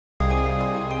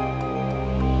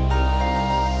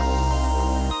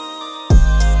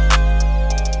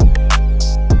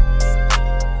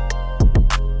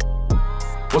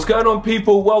going on,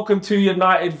 people? Welcome to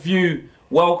United View.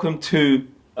 Welcome to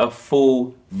a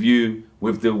full view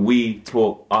with the We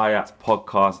Talk Ajax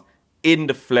podcast in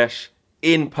the flesh,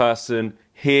 in person,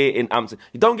 here in Amsterdam.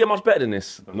 You don't get much better than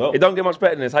this. No. It don't get much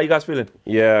better than this. How you guys feeling?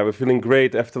 Yeah, we're feeling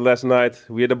great after last night.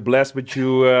 We had a blast with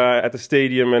you at the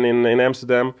stadium and in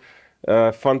Amsterdam.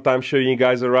 Fun time showing you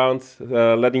guys around,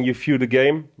 letting you view the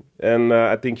game. And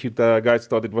I think you guys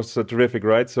thought it was terrific,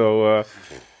 right? So,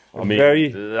 I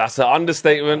mean, that's an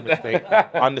understatement.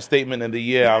 Understatement of the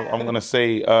year. I'm going to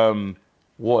say,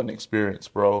 what an experience,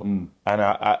 bro. And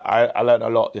I learned a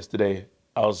lot yesterday.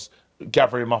 I was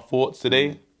gathering my thoughts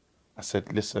today. I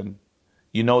said, listen,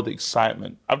 you know the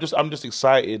excitement. I'm just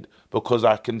excited because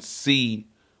I can see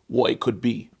what it could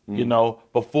be. You know,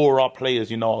 before our players,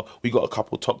 you know, we got a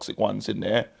couple toxic ones in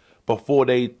there. Before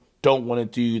they don't want to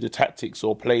do the tactics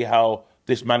or play how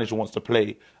this manager wants to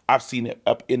play, I've seen it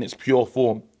up in its pure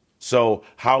form. So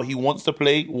how he wants to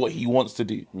play, what he wants to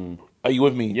do. Are you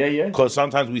with me? Yeah, yeah. Because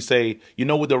sometimes we say, you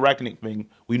know, with the Ragnick thing,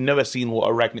 we've never seen what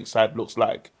a Ragnick side looks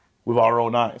like with our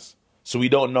own eyes. So we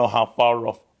don't know how far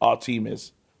off our team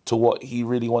is to what he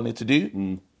really wanted to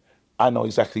do. I know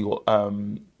exactly what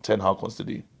Ten Hag wants to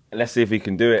do. Let's see if he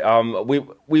can do it.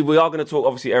 We are going to talk,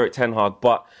 obviously, Erik Ten Hag,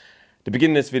 but the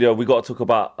beginning of this video, we got to talk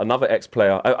about another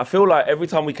ex-player. I feel like every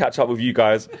time we catch up with you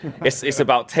guys, it's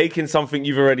about taking something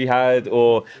you've already had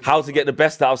or how to get the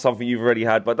best out of something you've already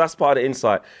had. But that's part of the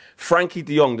insight. Frankie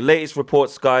de Jong, the latest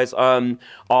reports, guys, are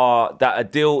that a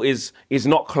deal is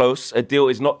not close. A deal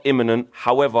is not imminent.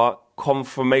 However,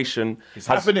 confirmation It's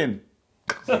happening.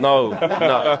 No,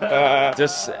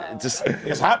 just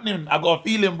It's happening. I got a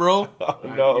feeling, bro.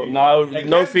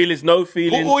 no feelings, no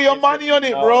feelings. Put all your money on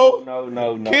it, bro.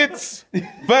 No. Kids,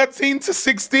 13 to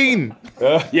 16.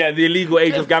 Yeah, the illegal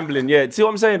age of gambling. Yeah, see what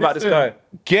I'm saying about this guy?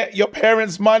 Get your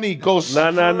parents' money. Go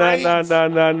straight to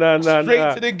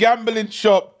the gambling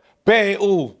shop. Bet it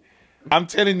all. I'm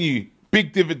telling you,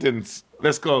 big dividends.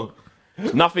 Let's go.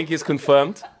 Nothing is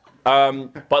confirmed,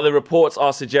 but the reports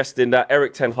are suggesting that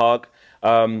Erik Ten Hag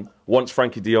wants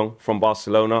Frankie de Jong from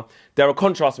Barcelona. There are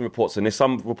contrasting reports in this.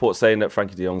 Some reports saying that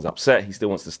Frankie de Jong's upset. He still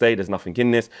wants to stay. There's nothing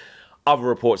in this. Other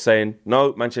reports saying,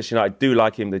 no, Manchester United do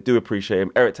like him. They do appreciate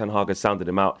him. Erik Ten Hag has sounded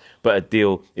him out, but a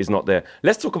deal is not there.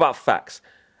 Let's talk about facts.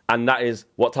 And that is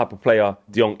what type of player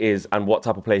de Jong is and what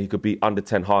type of player he could be under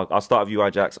Ten Hag. I'll start with you,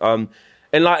 Ajax.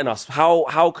 Enlighten us.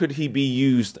 How could he be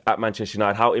used at Manchester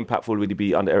United? How impactful would he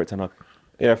be under Erik Ten Hag?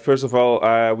 Yeah, first of all,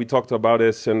 we talked about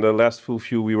this in the last full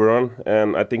view we were on,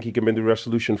 and I think he can be the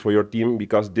resolution for your team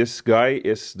because this guy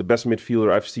is the best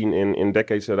midfielder I've seen in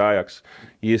decades at Ajax.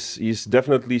 He's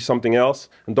definitely something else.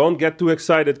 And don't get too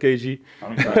excited, KG.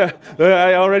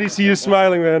 I already see you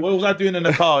smiling, man. What was I doing in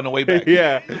the car on the way back?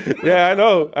 yeah, I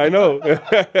know.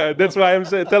 That's why I'm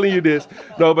telling you this.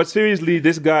 No, but seriously,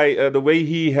 this guy, the way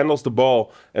he handles the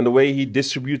ball and the way he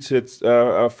distributes it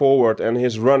forward and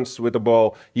his runs with the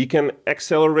ball, he can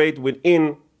accelerate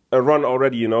within a run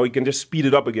already, you know. He can just speed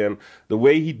it up again. The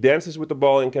way he dances with the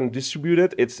ball and can distribute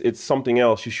it, it's something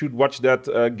else. You should watch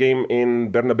that game in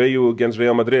Bernabeu against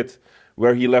Real Madrid,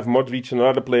 where he left Modric and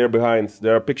another player behind.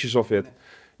 There are pictures of it.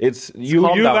 You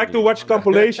like to watch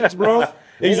compilations, bro?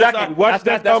 Exactly. Watch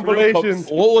that compilation.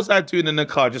 What was I doing in the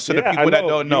car? Just so the people that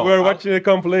don't know. You were watching a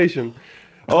compilation.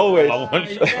 Always.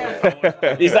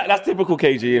 That's typical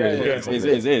KG, isn't it?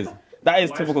 It is. That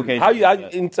is typical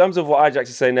KG. In terms of what Ajax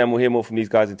is saying there, and we'll hear more from these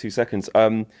guys in 2 seconds.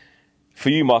 For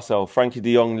you, Marcel, Frankie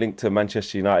de Jong linked to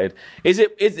Manchester United.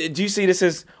 Do you see this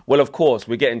as, well, of course,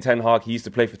 we're getting Ten Hag. He used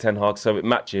to play for Ten Hag, so it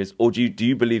matches. Or do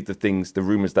you believe the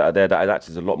rumours that are there, that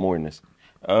actually there's a lot more in this?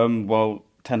 Well,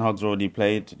 Ten Hag's already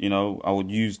played. You know, I would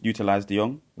utilise de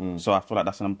Jong. So I feel like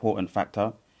that's an important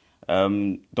factor.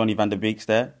 Donny van der Beek's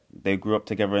there. They grew up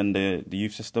together in the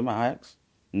youth system at Ajax.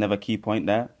 Another key point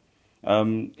there.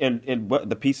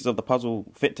 The pieces of the puzzle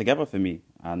fit together for me,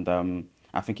 and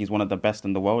I think he's one of the best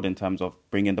in the world in terms of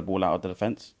bringing the ball out of the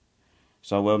defence.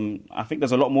 So I think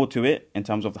there's a lot more to it in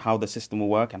terms of how the system will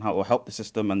work and how it will help the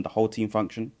system and the whole team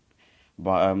function.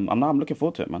 But I'm looking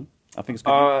forward to it, man. I think it's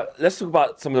good. Let's talk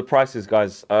about some of the prices,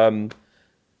 guys.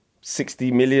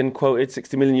 60 million quoted,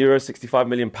 60 million euros, 65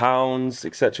 million pounds,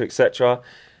 etc., etc.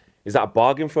 Is that a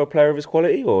bargain for a player of his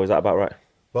quality, or is that about right?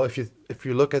 Well, if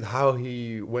you look at how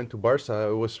he went to Barca,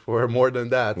 it was for more than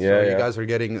that. Yeah, so you guys are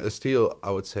getting a steal,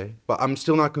 I would say. But I'm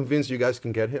still not convinced you guys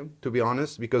can get him, to be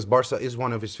honest, because Barca is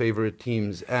one of his favorite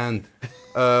teams. And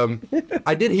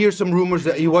I did hear some rumors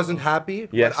that he wasn't happy.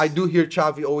 Yes. But I do hear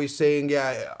Xavi always saying,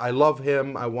 yeah, I love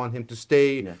him, I want him to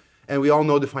stay. Yeah. And we all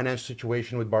know the financial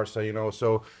situation with Barca, you know.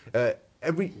 So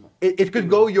it could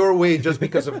go your way just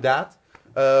because of that.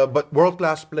 But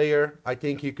world-class player, I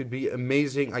think he could be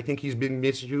amazing. I think he's been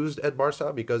misused at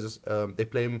Barca because they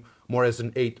play him more as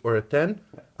an 8 or a 10.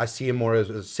 I see him more as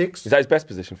a 6. Is that his best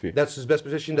position for you? That's his best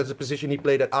position. That's the position he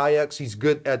played at Ajax. He's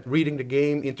good at reading the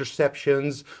game,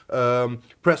 interceptions,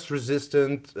 press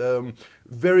resistant,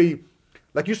 very...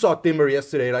 Like you saw Timber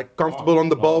yesterday, like comfortable on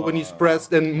the ball when he's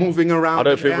pressed and moving around. I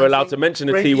don't think we're allowed to mention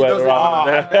the T word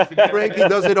around. Frankie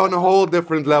does it on a whole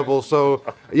different level. So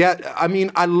yeah, I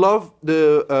mean, I love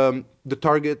the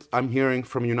target I'm hearing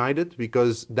from United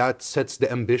because that sets the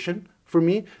ambition for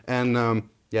me. And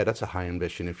yeah, that's a high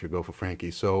ambition if you go for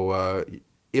Frankie. So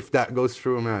if that goes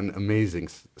through, man, amazing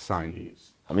sign.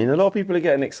 I mean, a lot of people are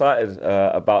getting excited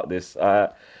about this.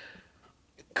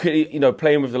 You know,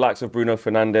 playing with the likes of Bruno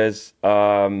Fernandes,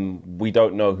 we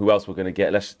don't know who else we're going to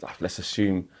get. Let's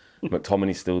assume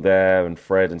McTominay's still there and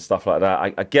Fred and stuff like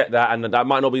that. I get that, and that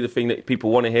might not be the thing that people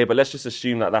want to hear, but let's just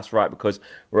assume that that's right because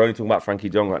we're only talking about Frankie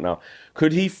Jong right now.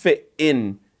 Could he fit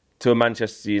in to a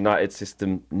Manchester United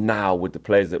system now with the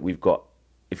players that we've got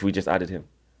if we just added him?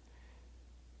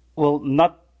 Well,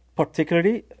 not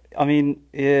particularly. I mean,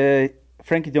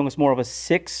 Frankie Jong is more of a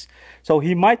 6. So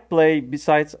he might play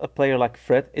besides a player like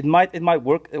Fred. It might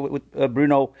work with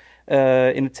Bruno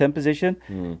in the 10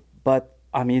 position. But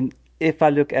I mean, if I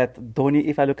look at Donny,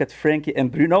 if I look at Frankie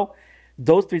and Bruno,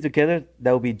 those three together,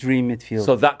 that would be dream midfield.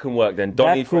 So that can work then.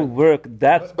 Donny, that could work.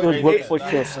 That could work for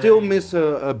sure. Still miss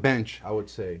a bench, I would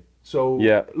say. So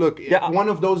yeah. Look, if one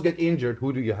of those get injured,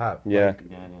 who do you have? Yeah,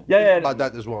 yeah. About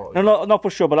that as well. No,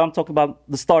 for sure. But I'm talking about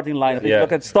the starting line. If you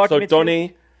look at starting midfield.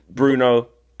 Donny, Bruno,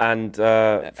 and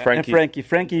Frankie.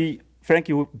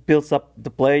 Frankie who builds up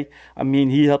the play. I mean,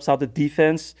 he helps out the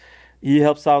defense. He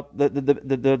helps out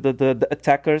the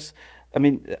attackers. I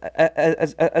mean,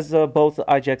 as both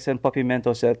Ajax and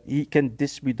Pavimento said, he can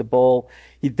distribute the ball.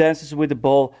 He dances with the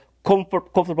ball,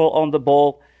 comfortable on the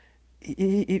ball.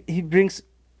 He brings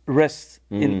rest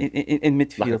in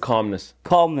midfield. Like a calmness.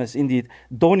 Calmness, indeed.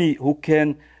 Donny, who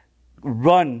can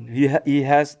run. He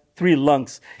has 3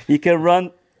 lungs. He can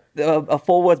run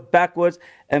forwards, backwards,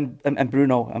 and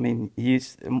Bruno. I mean,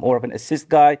 he's more of an assist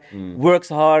guy. Works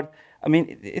hard. I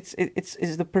mean, it's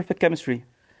the perfect chemistry.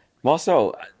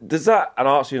 Marcel, does that, and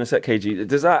I'll ask you in a sec, KG,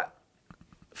 does that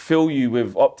fill you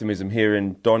with optimism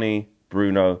hearing Donny,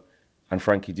 Bruno, and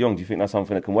Frankie de Jong? Do you think that's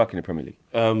something that can work in the Premier League?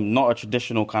 Not a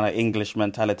traditional kind of English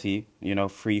mentality, you know,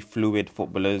 free, fluid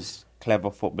footballers, clever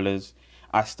footballers.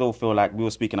 I still feel like we were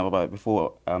speaking about it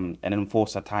before, an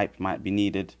enforcer type might be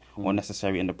needed or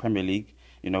necessary in the Premier League.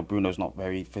 You know, Bruno's not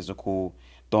very physical.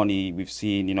 Donny, we've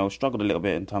seen, you know, struggled a little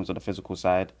bit in terms of the physical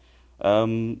side.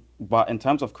 But in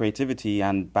terms of creativity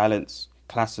and balance,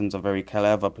 Klaasen's a very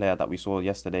clever player that we saw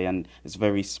yesterday and is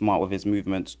very smart with his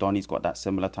movements. Donny's got that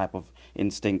similar type of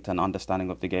instinct and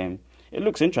understanding of the game. It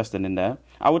looks interesting in there.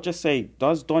 I would just say,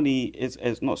 is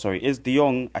De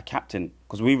Jong a captain?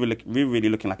 Because we're really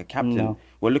looking like a captain. No.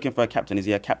 We're looking for a captain. Is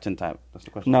he a captain type? That's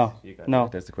the question. No.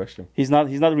 That's the question. He's not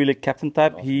really a captain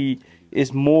type. He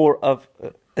is more of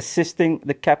assisting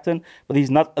the captain, but he's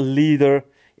not a leader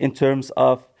in terms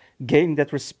of gaining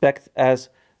that respect as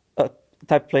a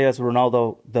type player as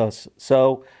Ronaldo does.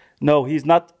 So no, he's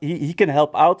not. He can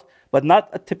help out, but not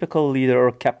a typical leader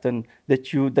or captain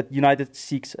that United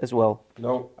seeks as well.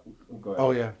 No. Go ahead.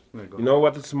 Oh yeah. You know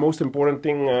what is the most important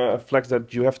thing, Flex,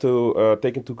 that you have to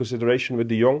take into consideration with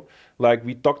De Jong? Like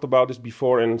we talked about this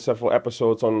before in several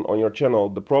episodes on your channel.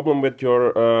 The problem with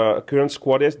your current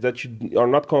squad is that you are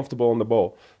not comfortable on the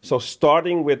ball. So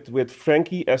starting with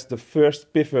Frankie as the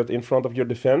first pivot in front of your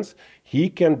defense, he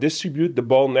can distribute the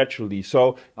ball naturally.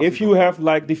 So if you have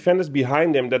like defenders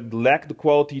behind him that lack the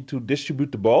quality to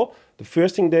distribute the ball, the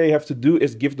first thing they have to do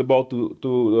is give the ball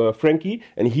to Frankie,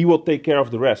 and he will take care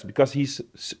of the rest because he's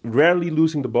rarely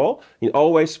losing the ball. He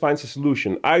always finds a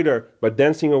solution, either by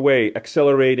dancing away,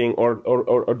 accelerating,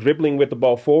 or dribbling with the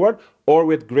ball forward, or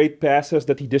with great passes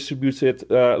that he distributes it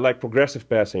like progressive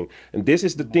passing. And this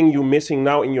is the thing you're missing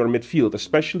now in your midfield,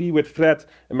 especially with Fred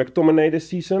and McTominay this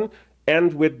season.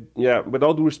 And with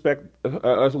all due respect,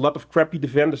 a lot of crappy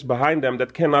defenders behind them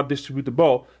that cannot distribute the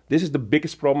ball. This is the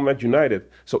biggest problem at United.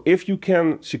 So if you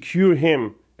can secure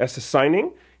him as a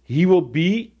signing, he will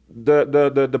be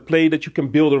the play that you can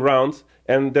build around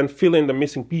and then fill in the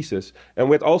missing pieces.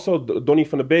 And with also Donny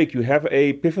van de Beek, you have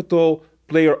a pivotal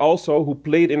player also who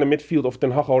played in the midfield of Ten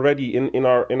Hag already in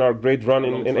our great run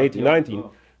in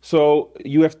 18-19. So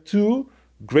you have 2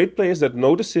 great players that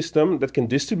know the system, that can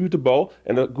distribute the ball.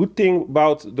 And the good thing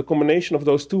about the combination of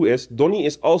those two is Donny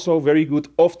is also very good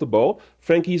off the ball.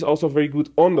 Frankie is also very good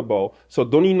on the ball. So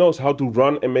Donny knows how to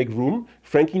run and make room.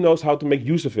 Frankie knows how to make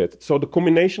use of it. So the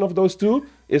combination of those two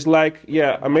is like,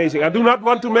 yeah, amazing. I do not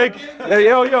want to make,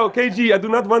 KG, I do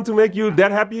not want to make you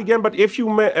that happy again. But if you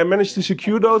manage to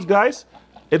secure those guys,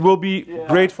 it will be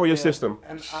great for your system.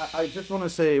 And I just want to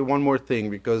say one more thing,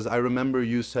 because I remember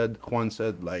Juan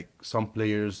said, like, some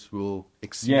players will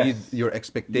exceed your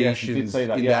expectations. Yes, you did say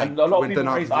that, in And a lot of people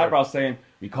Ten raised Hag's eyebrows saying,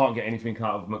 you can't get anything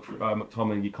out of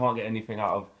McTominay, you can't get anything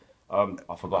out of...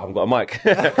 I forgot, I haven't got a mic.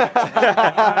 I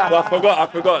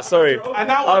forgot, sorry.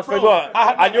 I forgot.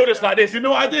 And you're just like this. You know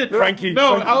what I did? Frankie.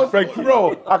 Frankie.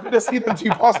 Bro, I could have seen them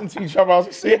two passing to each other. I was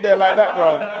just sitting there like that,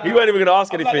 bro. You weren't even going to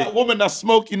ask anything. Like that woman that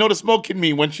smoked, you know the smoking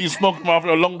me when she's smoking after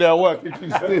a long day at work.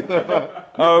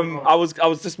 I was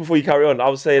just before you carry on, I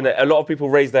was saying that a lot of people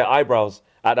raised their eyebrows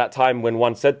at that time when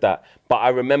one said that. But I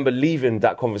remember leaving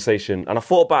that conversation and I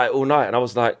thought about it all night and I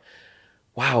was like,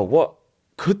 wow, what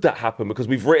could that happen? Because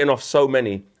we've written off so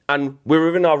many and we're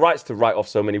within our rights to write off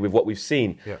so many with what we've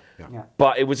seen. Yeah.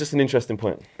 But it was just an interesting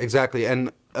point. Exactly.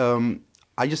 And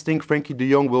I just think Frankie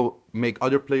de Jong will make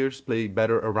other players play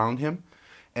better around him.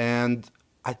 And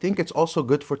I think it's also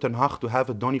good for Ten Hag to have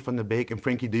a Donny van de Beek and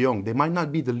Frankie de Jong. They might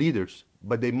not be the leaders,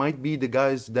 but they might be the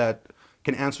guys that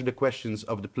can answer the questions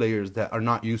of the players that are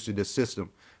not used to this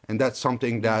system. And that's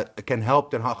something that can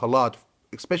help Ten Hag a lot,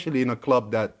 especially in a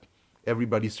club that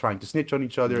everybody's trying to snitch on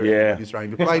each other, everybody's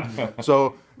trying to fight.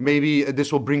 So maybe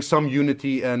this will bring some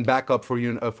unity and backup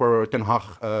for Ten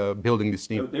Hag building this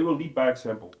team. They will lead by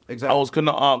example. Exactly. I was going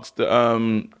to ask,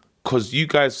 because you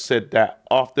guys said that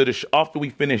after we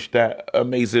finished that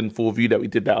amazing full view that we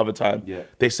did that other time,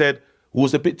 they said it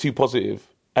was a bit too positive.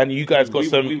 And you guys got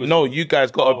you guys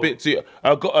got a bit too.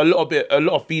 I got a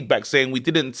lot of feedback saying we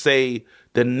didn't say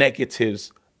the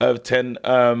negatives of Ten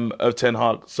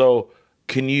Hag. So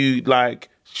can you like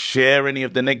share any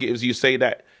of the negatives you say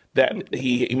that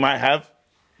he might have?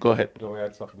 Go ahead.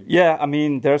 Yeah, I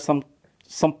mean there are some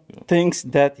things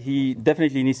that he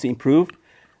definitely needs to improve.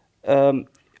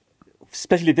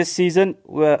 Especially this season,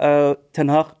 where Ten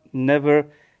Hag never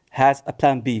has a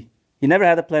plan B. He never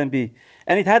had a plan B,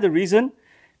 and it had a reason.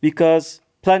 Because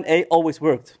plan A always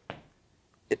worked.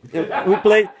 We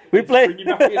played.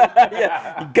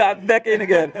 Yeah, he got back in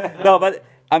again. No, but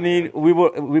I mean,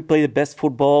 we played the best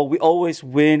football. We always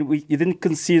win. You didn't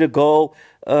concede a goal.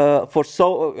 I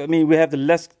mean, we have the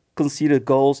less conceded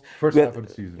goals. First half of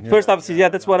the season. First half of the season. Yeah,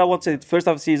 that's what I want to say. First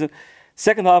half of the season.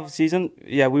 Second half of the season,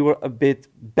 yeah, we were a bit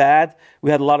bad.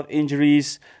 We had a lot of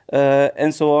injuries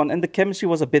and so on, and the chemistry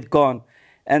was a bit gone.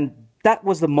 And that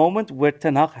was the moment where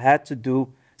Ten Hag had to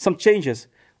do some changes,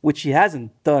 which he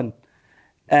hasn't done.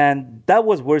 And that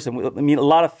was worrisome. I mean, a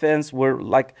lot of fans were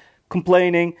like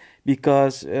complaining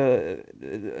because a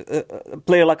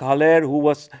player like Haller, who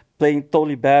was playing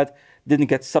totally bad, didn't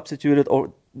get substituted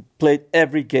or played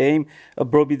every game.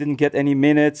 Broby didn't get any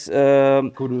minutes.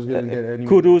 Kudus didn't get any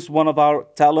Kudus, one of our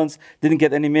talents, didn't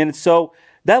get any minutes. So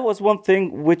that was one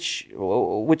thing which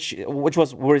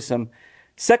was worrisome.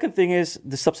 Second thing is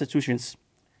the substitutions.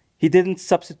 He didn't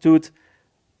substitute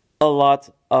a lot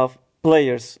of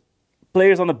players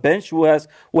on the bench who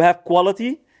have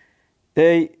quality.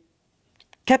 They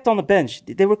kept on the bench.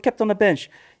 They were kept on the bench,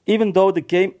 even though the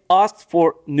game asked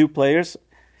for new players.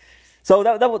 So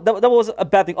that was a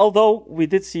bad thing. Although we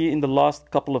did see in the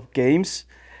last couple of games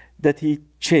that he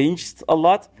changed a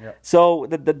lot. Yeah. So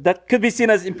that could be seen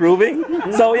as improving.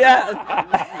 So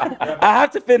yeah, I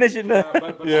have to finish in the...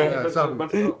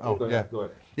 Go ahead.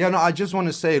 Yeah, no, I just want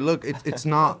to say, look, it's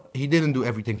not, he didn't do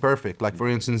everything perfect. Like, for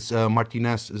instance,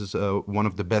 Martinez is one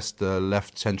of the best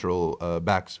left central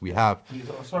backs we have.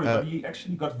 But he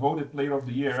actually got voted player of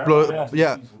the year.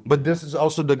 Yeah, but this is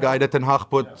also the guy that Ten Hag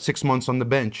put 6 months on the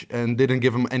bench and didn't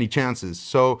give him any chances.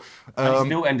 So and he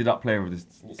still ended up player of this.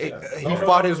 He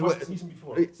fought his way. Season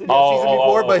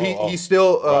before, but he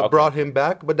still brought him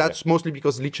back. But that's mostly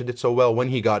because Licha did so well when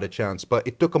he got a chance. But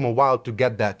it took him a while to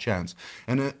get that chance.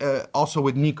 And also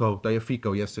with Nico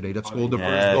Tagliafico yesterday, that scored the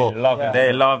first goal.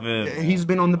 They love it. He's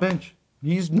been on the bench.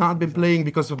 He's not been playing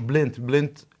because of Blind,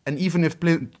 and even if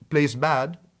Blind plays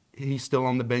bad, he's still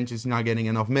on the bench. He's not getting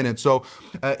enough minutes. So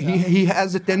he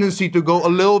has a tendency to go a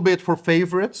little bit for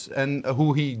favorites and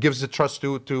who he gives the trust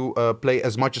to play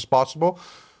as much as possible.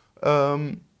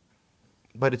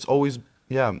 But it's always,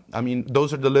 yeah, I mean,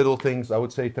 those are the little things I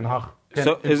would say Ten Hag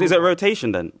So is it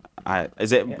rotation then?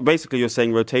 Is it basically you're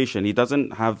saying rotation? He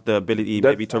doesn't have the ability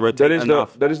maybe to rotate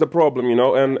enough. That is the problem, you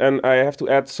know. And I have to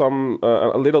add some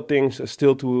little things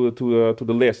still to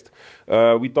the list.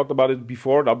 We talked about it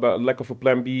before, about lack of a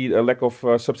plan B, a lack of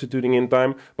substituting in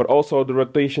time, but also the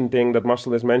rotation thing that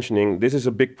Marcel is mentioning. This is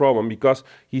a big problem because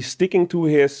he's sticking to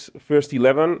his first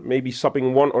 11, maybe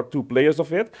subbing 1 or 2 players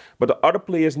of it, but the other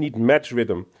players need match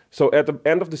rhythm. So at the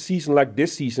end of the season, like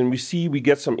this season, we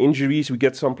get some injuries, we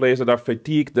get some players that are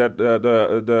fatigued, that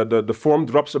the form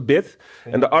drops a bit,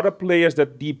 and the other players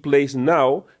that he plays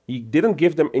now, he didn't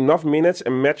give them enough minutes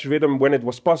and match rhythm when it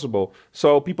was possible.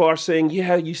 So people are saying,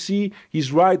 yeah, you see,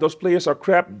 he's right, those players are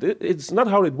crap. It's not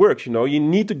how it works, you know. You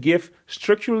need to give,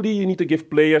 structurally, you need to give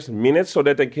players minutes so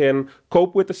that they can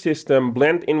cope with the system,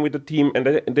 blend in with the team,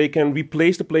 and they can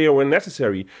replace the player when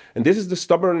necessary. And this is the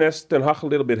stubbornness Ten Hag a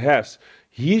little bit has.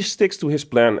 He sticks to his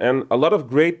plan, and a lot of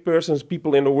great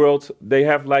people in the world, they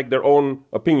have like their own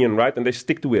opinion, right? And they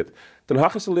stick to it. Ten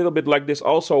Hag is a little bit like this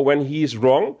also. When he is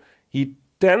wrong, he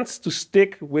tends to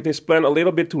stick with his plan a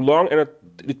little bit too long, and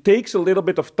it takes a little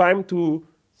bit of time to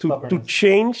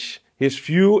change his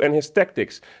view and his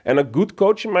tactics. And a good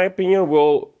coach, in my opinion,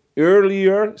 will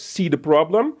earlier see the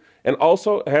problem and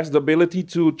also has the ability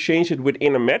to change it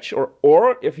within a match,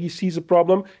 or if he sees a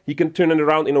problem, he can turn it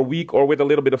around in a week or with a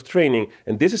little bit of training.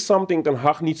 And this is something Ten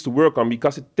Hag needs to work on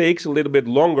because it takes a little bit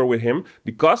longer with him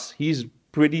because he's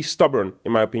pretty stubborn,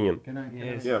 in my opinion. Can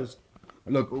I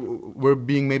Look, we're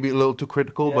being maybe a little too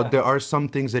critical, but there are some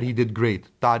things that he did great.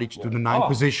 Tadic to the 9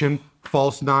 position,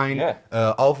 false 9.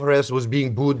 Alvarez was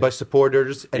being booed by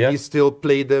supporters, and he still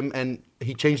played them, and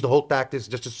he changed the whole tactics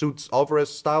just to suit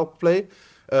Alvarez's style play.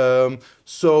 And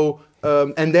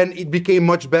then it became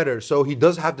much better. So he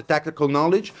does have the tactical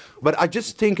knowledge, but I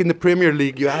just think in the Premier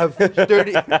League you have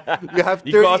 38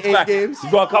 games.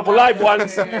 You got a couple live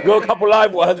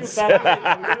ones.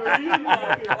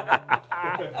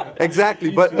 Exactly,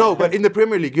 but in the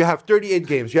Premier League you have 38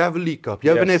 games. You have a League Cup, you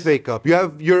have an FA Cup, you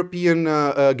have European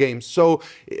games. So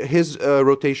his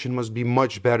rotation must be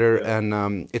much better,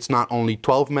 and it's not only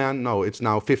 12 man. No, it's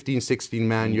now 15, 16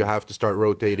 man. You have to start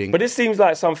rotating. But it seems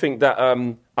like something that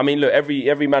I mean, look,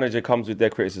 every manager comes with their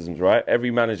criticisms, right?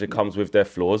 Every manager comes with their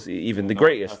flaws, even the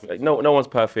greatest. Like, no one's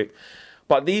perfect.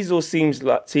 But these all seem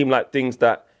like things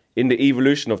that in the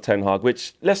evolution of Ten Hag,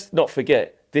 which let's not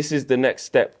forget, this is the next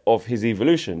step of his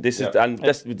evolution. This is, and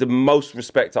that's with the most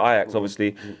respect to Ajax,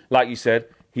 obviously. Like you said,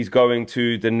 he's going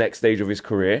to the next stage of his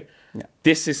career.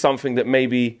 This is something that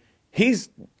maybe he's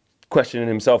questioning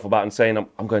himself about and saying,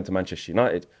 I'm going to Manchester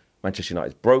United. Manchester United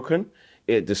is broken.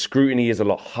 The scrutiny is a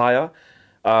lot higher.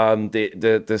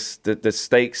 The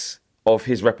stakes of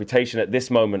his reputation at this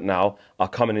moment now are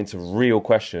coming into real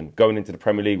question, going into the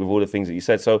Premier League with all the things that you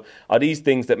said. So are these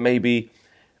things that maybe,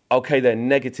 okay, they're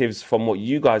negatives from what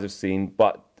you guys have seen,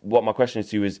 but what my question is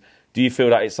to you is, do you feel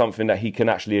that it's something that he can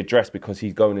actually address because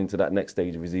he's going into that next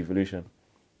stage of his evolution?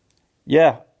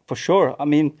 Yeah, for sure. I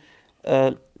mean,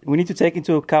 we need to take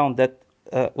into account that,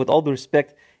 with all due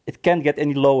respect, it can't get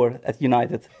any lower at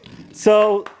United.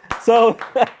 So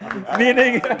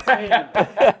meaning,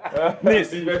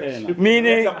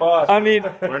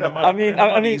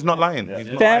 he's not lying.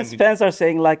 Fans are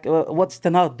saying like, what's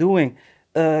Ten Hag doing?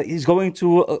 He's going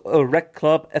to a rec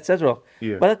club, etc.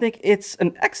 But I think it's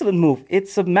an excellent move.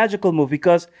 It's a magical move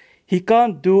because he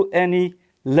can't do any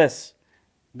less.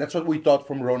 That's what we thought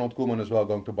from Ronald Koeman as well,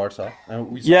 going to Barca.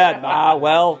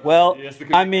 Well.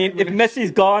 I mean, if Messi's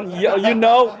gone, you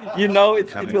know,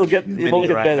 it won't get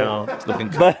better.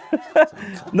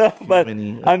 But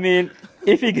I mean,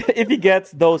 if he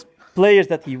gets those players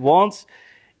that he wants,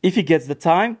 if he gets the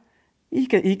time, he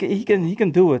can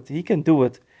do it. He can do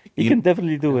it. He can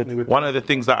definitely do it. One of the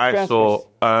things that I saw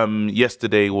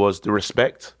yesterday was the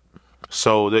respect.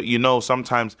 So that, you know,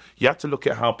 sometimes you have to look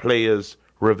at how players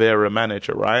revere a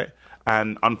manager, right?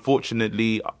 And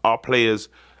unfortunately, our players,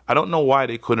 I don't know why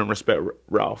they couldn't respect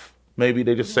Ralph. Maybe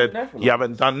they just said, you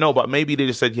haven't done, but maybe they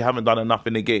just said you haven't done enough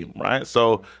in the game, right?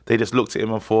 So they just looked at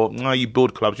him and thought, no, you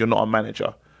build clubs, you're not a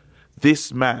manager.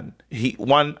 This man,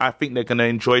 I think they're going to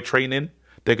enjoy training.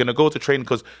 They're going to go to training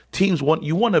because teams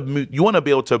you want to be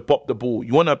able to pop the ball.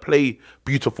 You want to play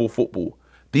beautiful football.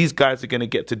 These guys are going to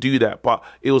get to do that. But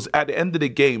it was at the end of the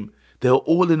game, they were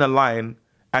all in a line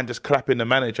and just clapping the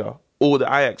manager, all the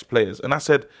Ajax players. And I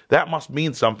said, that must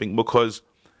mean something, because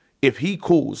if he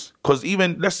calls, because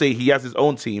even, let's say he has his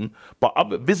own team, but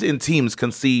other visiting teams can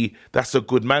see that's a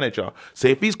good manager. So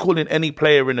if he's calling any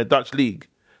player in the Dutch league,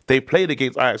 they played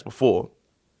against Ajax before,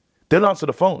 they'll answer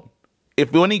the phone.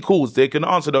 If when he calls, they can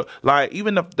answer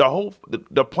even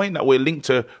the point that we're linked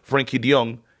to Frenkie de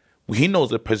Jong, he knows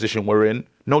the position we're in,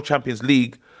 no Champions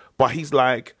League, but he's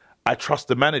like, I trust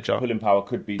the manager. Pulling power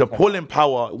could be the pulling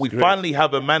power. We finally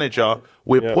have a manager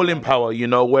with pulling power, you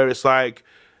know, where it's like,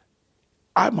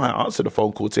 I might answer the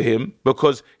phone call to him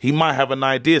because he might have an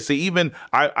idea. So even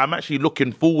I'm actually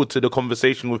looking forward to the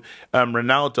conversation with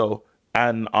Ronaldo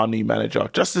and our new manager,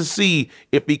 just to see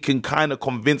if he can kind of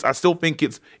convince. I still think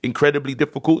it's incredibly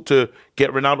difficult to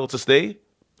get Ronaldo to stay.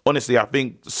 Honestly, I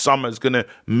think summer's gonna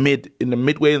in the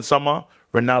midway in summer,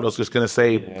 Ronaldo's just gonna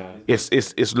say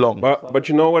it's long. But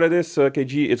you know what it is,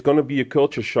 KG? It's gonna be a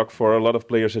culture shock for a lot of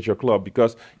players at your club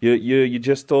because you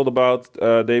just told about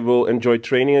they will enjoy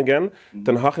training again.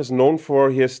 Ten Hag is known for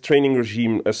his training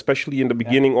regime, especially in the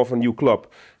beginning of a new club.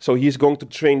 So he's going to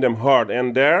train them hard.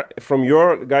 And there, from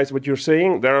your guys, what you're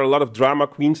saying, there are a lot of drama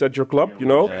queens at your club, you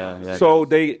know. So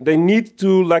they need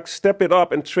to like step it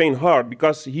up and train hard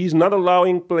because he's not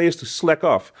allowing players to slack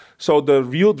off. So the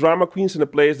real drama queens and the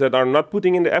players that are not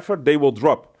putting in the effort, they will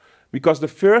drop. Because the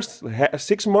first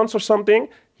 6 months or something,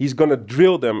 he's going to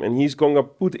drill them and he's going to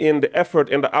put in the effort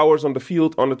and the hours on the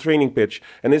field, on the training pitch.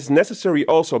 And it's necessary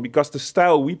also because the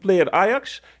style we play at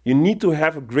Ajax, you need to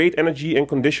have a great energy and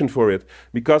condition for it.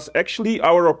 Because actually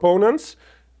our opponents,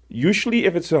 usually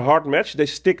if it's a hard match, they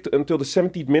stick until the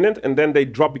 70th minute and then they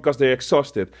drop because they're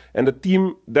exhausted. And the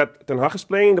team that Ten Hag is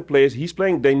playing, the players he's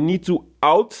playing, they need to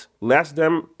outlast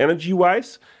them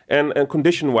energy-wise and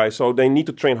condition-wise. So they need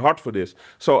to train hard for this.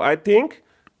 So I think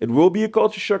it will be a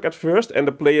culture shock at first, and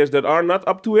the players that are not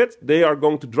up to it, they are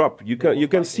going to drop. You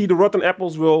can see the rotten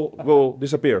apples will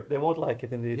disappear. They won't like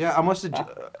it indeed. Yeah,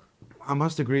 I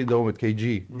must agree though with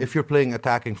KG. If you're playing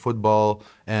attacking football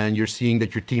and you're seeing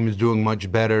that your team is doing much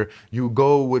better, you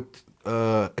go with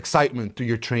excitement to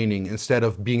your training instead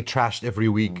of being trashed every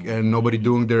week and nobody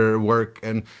doing their work.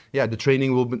 And yeah, the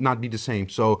training will not be the same.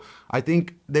 So I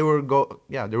think they will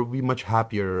be much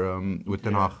happier with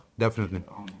Ten Hag, definitely.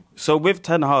 So with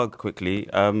Ten Hag, quickly,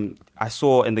 I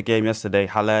saw in the game yesterday,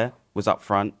 Haller was up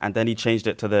front, and then he changed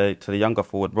it to the younger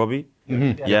forward, Robbie.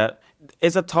 Yeah.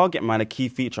 Is a target man a key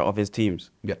feature of his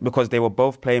teams? Yeah. Because they were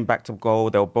both playing back to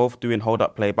goal, they were both doing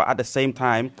hold-up play, but at the same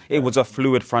time, it was a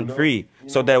fluid front three.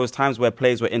 So there was times where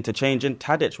players were interchanging.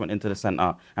 Tadic went into the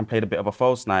centre and played a bit of a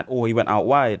false nine, or he went out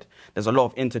wide. There's a lot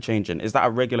of interchanging. Is that a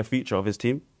regular feature of his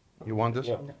team? You want this?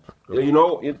 You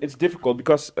know, it's difficult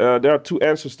because there are two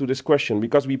answers to this question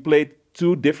because we played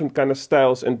two different kind of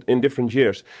styles in different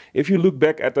years. If you look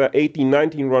back at the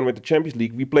 18-19 run with the Champions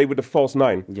League, we played with a false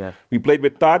nine. Yeah. We played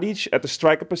with Tadic at the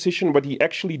striker position, but he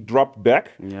actually dropped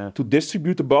back to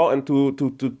distribute the ball and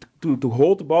to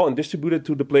hold the ball and distribute it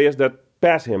to the players that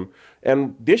pass him.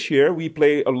 And this year we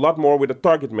play a lot more with a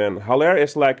target man. Haller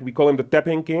is like, we call him the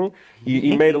tapping king.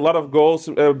 He made a lot of goals.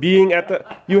 Being at the,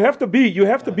 you have to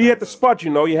be at the spot, you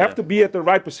know. You have to be at the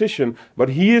right position. But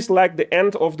he is like the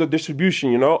end of the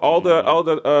distribution, you know. All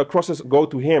the crosses go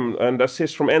to him, and the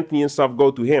assists from Anthony and stuff go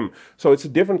to him. So it's a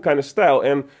different kind of style.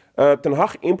 And Ten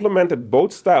Hag implemented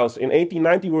both styles. In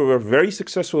 18-19 we were very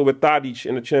successful with Tadic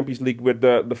in the Champions League with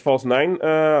the false nine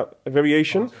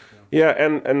variation. Yeah,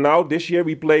 and now this year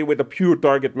we play with a pure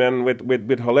target man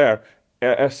with Haller.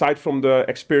 Aside from the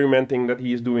experimenting that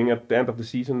he is doing at the end of the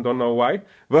season, don't know why.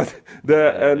 But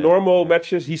the normal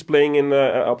matches he's playing in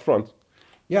up front.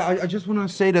 Yeah, I just want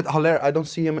to say that Haller, I don't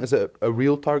see him as a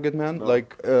real target man. No,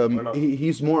 like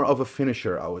he's more of a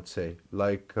finisher, I would say.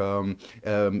 Like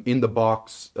in the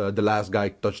box, the last guy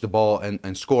touch the ball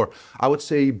and score. I would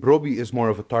say Brobbey is more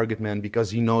of a target man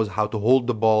because he knows how to hold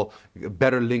the ball,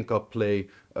 better link-up play.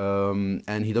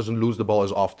 And he doesn't lose the ball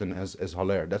as often as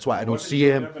Haller. That's why I don't see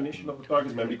him. What is the definition of a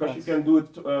target man? Because you can do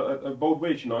it both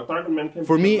ways. You know, a target man can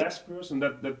be the last person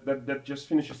that just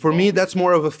finishes. For me, that's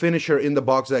more of a finisher in the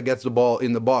box that gets the ball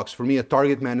in the box. For me, a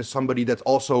target man is somebody that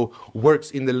also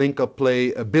works in the link-up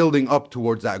play, building up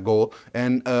towards that goal.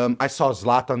 And I saw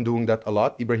Zlatan doing that a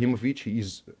lot. Ibrahimovic,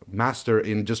 he's master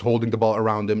in just holding the ball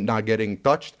around him, not getting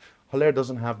touched. Haller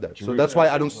doesn't have that, so that's why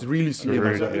I don't really see him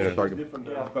as a target. Different,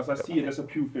 because I see it as a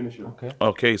pure finisher.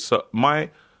 Okay, so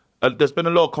there's been a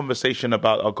lot of conversation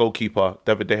about our goalkeeper,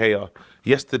 David De Gea.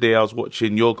 Yesterday I was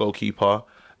watching your goalkeeper,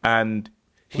 and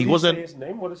he wasn't. Say his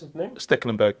name? What is his name?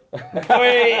 Stecklenburg.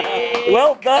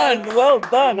 Well done, well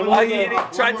done.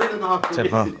 Ajax tried to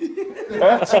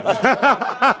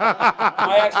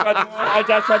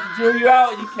drill you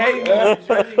out. You came.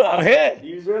 I'm here.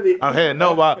 He's ready. I'm here.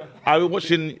 No, but I watched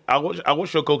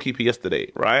your goalkeeper yesterday,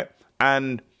 right?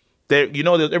 And there, you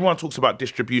know, everyone talks about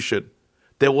distribution.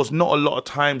 There was not a lot of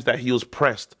times that he was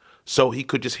pressed, so he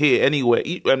could just hit anywhere.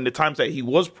 And the times that he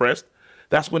was pressed,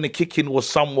 that's when the kicking was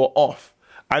somewhat off.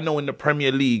 I know in the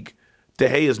Premier League, De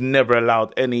Gea has never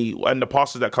allowed any, and the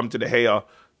passes that come to De Gea,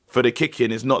 for the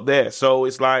kicking is not there. So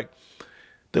it's like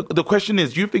the question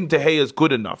is, do you think De Gea is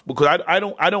good enough? Because I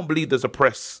don't believe there's a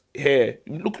press here.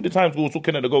 Look at the times we were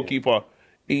looking at the goalkeeper.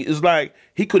 It's like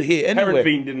he could hit anywhere.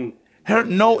 Didn't.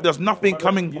 No, there's nothing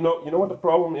coming. You know what the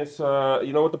problem is.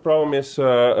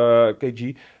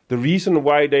 KG. The reason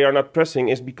why they are not pressing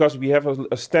is because we have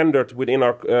a standard within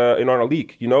our in our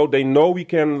league. You know, they know we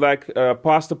can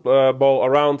pass the ball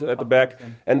around at the back,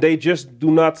 and they just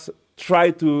do not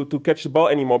try to catch the ball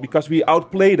anymore because we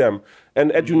outplay them.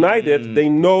 And at United, they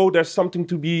know there's something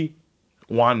to be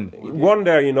one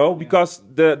there, you know, because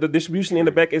the distribution in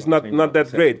the back is not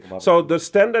that great. So the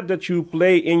standard that you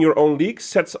play in your own league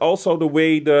sets also the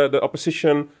way the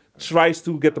opposition tries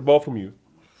to get the ball from you.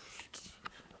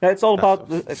 Yeah, it's all about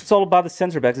the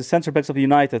centre backs. The centre backs of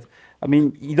United. I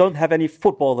mean, you don't have any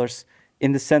footballers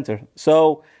in the centre,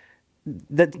 so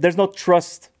there's no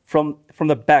trust from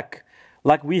the back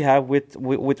like we have with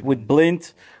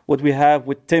Blind, what we have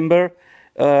with Timber,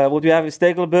 what we have with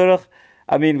Stekelenburg.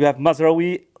 I mean, we have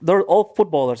Mazraoui. They're all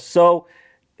footballers. So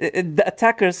the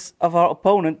attackers of our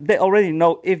opponent, they already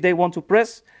know if they want to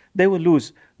press, they will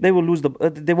lose. They will lose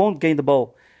they won't gain the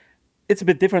ball. It's a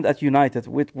bit different at United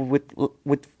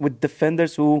with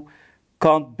defenders who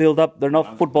can't build up. They're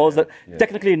not footballers. They're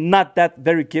technically not that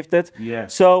very gifted. Yeah.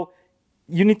 So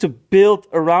you need to build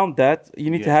around that. You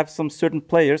need to have some certain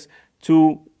players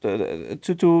to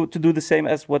do the same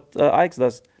as what Ajax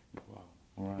does.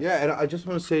 Right. Yeah, and I just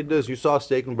want to say this. You saw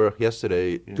Stekelenburg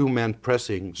yesterday, two-man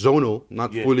pressing, zonal,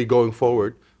 not fully going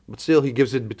forward. But still, he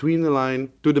gives it between the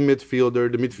line to the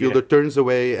midfielder. The midfielder turns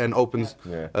away and opens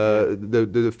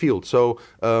the field. So,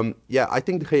 I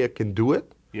think De Gea can do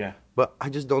it. Yeah. But I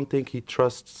just don't think he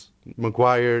trusts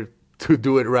Maguire to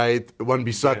do it right,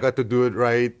 Wan-Bissaka to do it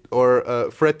right, or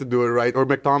Fred to do it right, or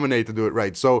McTominay to do it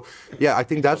right. So, yeah, I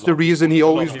think that's the reason he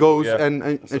always goes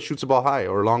and shoots a ball high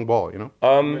or a long ball, you know?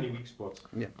 Many weak spots.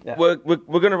 We're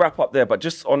going to wrap up there, but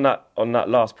just on that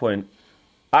last point,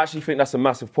 I actually think that's a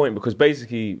massive point because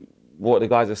basically what the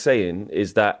guys are saying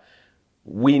is that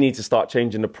we need to start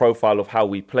changing the profile of how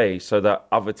we play so that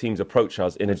other teams approach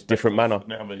us in a different manner.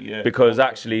 Because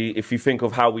actually, if you think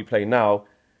of how we play now,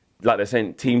 like they're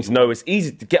saying, teams know it's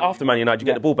easy to get after Man United, you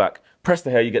get the ball back. Press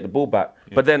the hair, you get the ball back.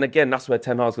 But then again, that's where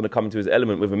Ten Hag's going to come into his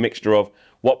element with a mixture of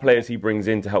what players he brings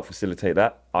in to help facilitate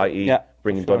that, i.e.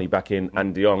 bringing Donny back in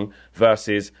and De Jong,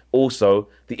 versus also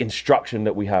the instruction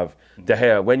that we have. De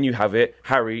Gea, when you have it,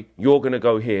 Harry, you're going to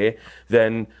go here,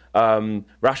 then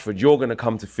Rashford, you're going to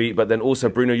come to feet, but then also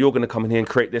Bruno, you're going to come in here and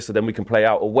create this so then we can play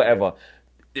out or whatever.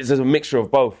 It's a mixture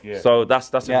of both. So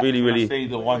that's a really, really... Can I say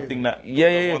the one thing that...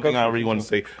 One thing I really want to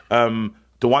say.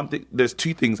 The one thing... There's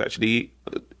two things, actually.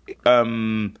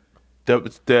 The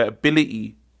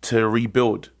ability to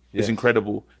rebuild is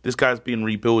incredible. This guy's been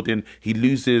rebuilding. He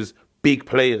loses big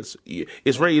players.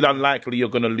 It's really unlikely you're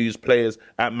going to lose players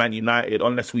at Man United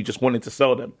unless we just wanted to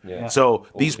sell them. So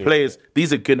these players,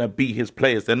 these are going to be his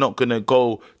players. They're not going to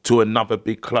go to another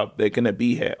big club. They're going to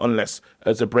be here unless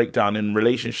there's a breakdown in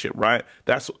relationship, right?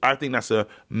 I think that's a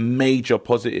major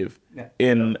positive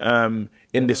in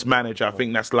this manager. I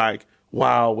think that's like,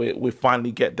 wow, we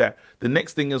finally get that. The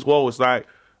next thing as well is like,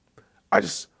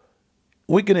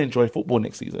 we're going to enjoy football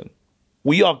next season.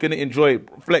 We are going to enjoy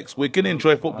Flex. We're going to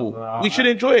enjoy football. We should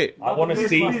enjoy it. I want to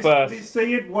see first. Please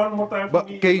say it one more time. But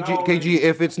KG,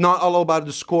 if it's not all about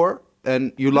the score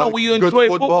and you like we good enjoy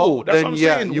football, That's then what I'm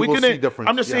saying. you will see difference.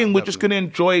 I'm just saying we're just going to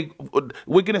enjoy.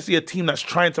 We're going to see a team that's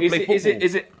trying to play football.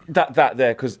 Is it that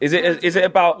there? Because is it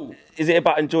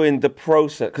about enjoying the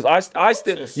process? Because I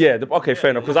still okay, fair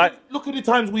enough. Because look at the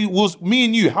times me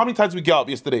and you. How many times we get up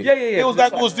yesterday? Yeah. It was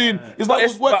like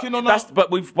was working on that. But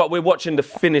we're watching the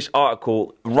finished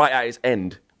article right at its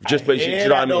end. Just but you know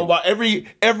what I mean? But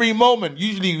every moment,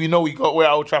 usually we know we're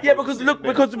Old Trafford. Yeah,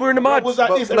 because we're in the mud. Was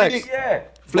like this Flex.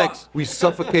 Flex. We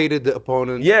suffocated the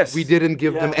opponent. Yes. We didn't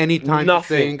give them any time to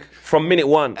think. From minute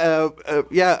one.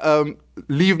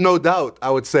 Leave no doubt,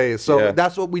 I would say. So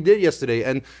that's what we did yesterday.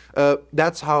 And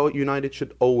that's how United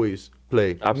should always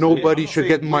play. Absolutely. Nobody should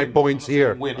get my points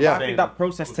here. I think that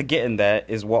process to get in there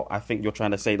is what I think you're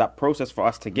trying to say. That process for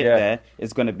us to get there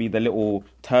is going to be the little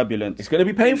turbulence. It's going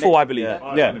to be painful, I believe.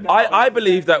 I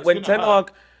believe that when Ten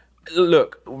Hag...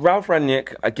 Look, Ralph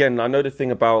Rangnick, again, I know the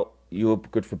thing about you're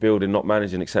good for building, not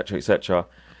managing, etc., etc.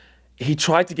 He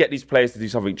tried to get these players to do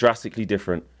something drastically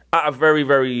different at a very,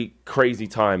 very crazy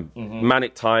time.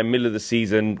 Manic time, middle of the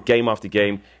season, game after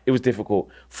game. It was difficult.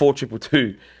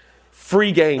 4-2-2.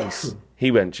 3 games.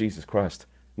 He went, Jesus Christ.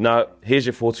 no, here's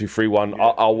your 4-2-3-1.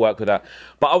 I'll work with that.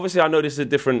 But obviously, I know this is a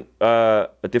different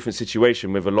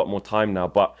situation with a lot more time now.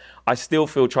 But I still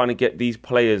feel trying to get these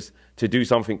players to do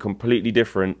something completely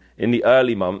different in the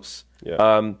early months.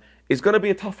 It's going to be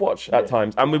a tough watch at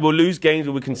times, and we will lose games,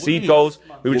 we will concede goals,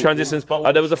 we will transition.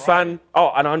 There was a fan,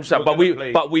 and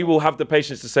 100%, but we will have the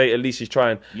patience to say at least he's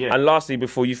trying. And lastly,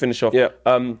 before you finish off,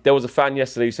 there was a fan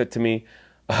yesterday who said to me,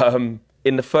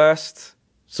 in the first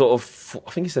sort of,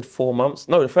 I think he said 4 months,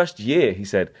 no, the first year, he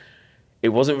said, it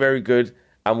wasn't very good,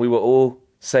 and we were all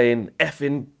saying,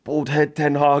 effing bald head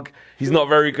Ten Hag, he's not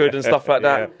very good and stuff like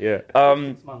that.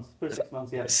 6 months, first 6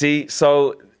 months, yeah. See,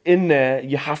 so in there,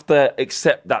 you have to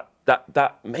accept that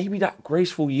maybe that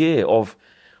graceful year of,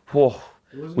 whoa,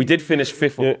 we did finish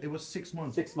 5th. It was 6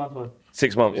 months. 6 months.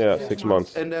 6 months. Yeah, 6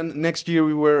 months. And then next year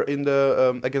we were in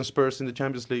the against Spurs in the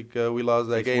Champions League. We lost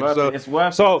that game.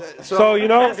 So you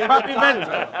know.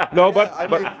 No, but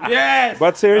yes.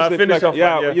 But seriously, like, off,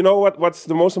 you know what? What's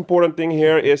the most important thing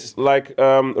here is like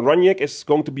Ranjik is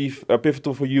going to be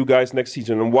pivotal for you guys next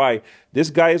season, and why? This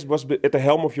guy was at the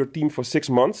helm of your team for 6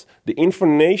 months. The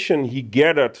information he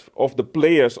gathered of the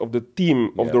players of the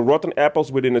team, of the rotten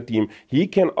apples within the team, he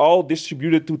can all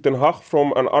distribute it to Ten Hag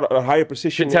from a higher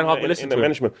position in the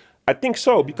management. I think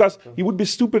so, because he would be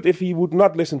stupid if he would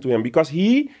not listen to him, because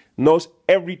he knows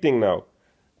everything now.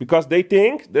 Because they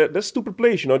think, the stupid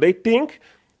players, you know, they think,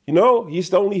 you know,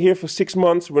 he's only here for 6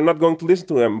 months, we're not going to listen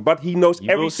to him. But he knows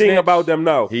everything about them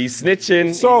now. He's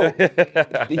snitching. So,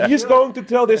 he's going to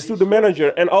tell this to the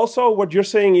manager. And also, what you're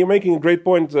saying, you're making a great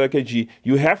point, KG.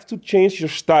 You have to change your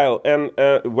style. And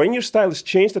when your style is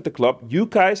changed at the club, you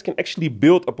guys can actually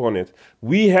build upon it.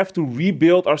 We have to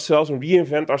rebuild ourselves and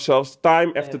reinvent ourselves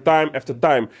time after time after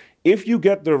time. If you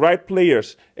get the right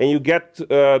players and you get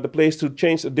the players to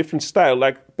change a different style,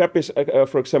 like Pep is,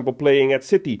 for example, playing at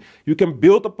City, you can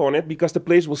build upon it because the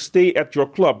players will stay at your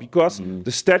club, because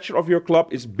the stature of your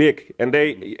club is big and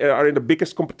they are in the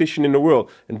biggest competition in the world.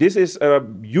 And this is a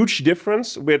huge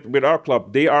difference with our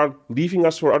club. They are leaving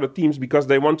us for other teams because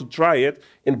they want to try it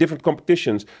in different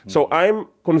competitions. So I'm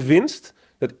convinced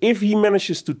that if he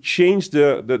manages to change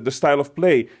the style of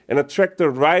play and attract the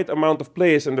right amount of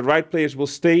players, and the right players will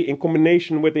stay in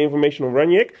combination with the information of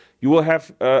Ranjik, you will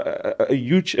have a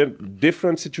huge and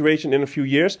different situation in a few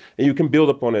years, and you can build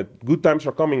upon it. Good times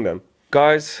are coming then.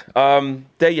 Guys,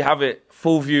 there you have it.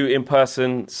 Full view in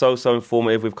person, so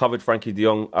informative. We've covered Frankie de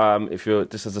Jong. If you're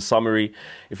just as a summary,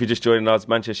 if you're just joining us,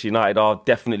 Manchester United are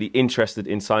definitely interested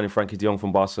in signing Frankie de Jong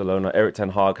from Barcelona. Erik ten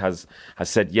Hag has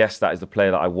said yes, that is the player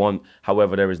that I want.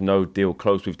 However, there is no deal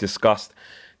closed. We've discussed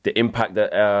the impact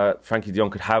that Frankie de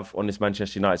Jong could have on this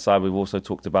Manchester United side. We've also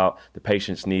talked about the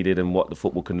patience needed and what the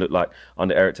football can look like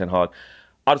under Erik ten Hag.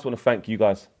 I just want to thank you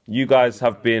guys. You guys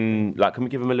have been, like, can we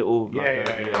give him a little... Do you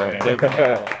know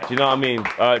what I mean?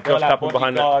 Josh Kaplan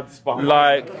behind that.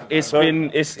 Like, it's been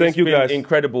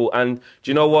incredible. And do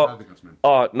you know what?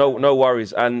 No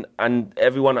worries. And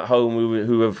everyone at home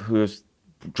who have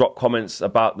dropped comments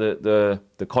about the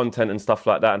content and stuff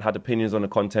like that and had opinions on the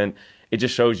content, it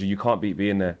just shows you can't beat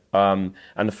being there. And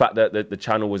the fact that the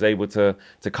channel was able to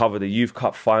cover the Youth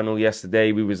Cup final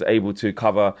yesterday, we was able to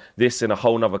cover this in a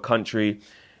whole nother country.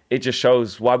 It just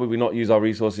shows why would we not use our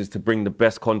resources to bring the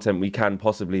best content we can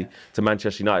possibly to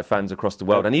Manchester United fans across the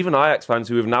world. And even Ajax fans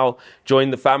who have now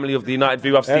joined the family of the United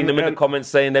View. I've seen them in the comments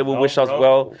saying they will wish us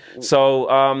well.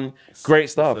 So, great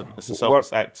stuff. It's a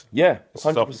selfless act. Yeah, it's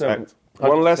a selfless act.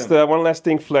 100%. One last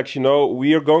thing, Flex. You know,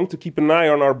 we are going to keep an eye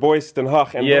on our boys Ten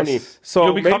Hag and Donny. So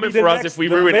you'll be coming for us if we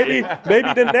ruin it.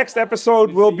 Maybe the next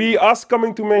episode will be us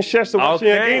coming to Manchester watching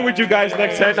a game with you guys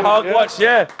next Ten Hag watch.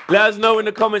 Yeah, let us know in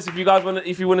the comments if you guys want.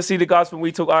 If you want to see the guys from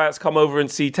We Talk Ajax come over and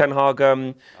see Ten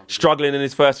Hag struggling in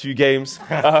his first few games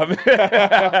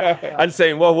and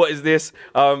saying, "Well, what is this?"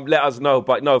 Let us know.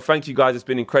 But no, thank you guys. It's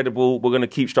been incredible. We're going to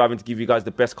keep striving to give you guys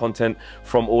the best content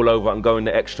from all over and going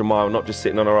the extra mile, not just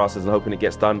sitting on our asses and hoping it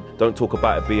gets done. Don't talk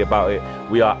about it, be about it.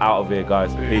 We are out of here,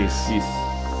 guys. Peace.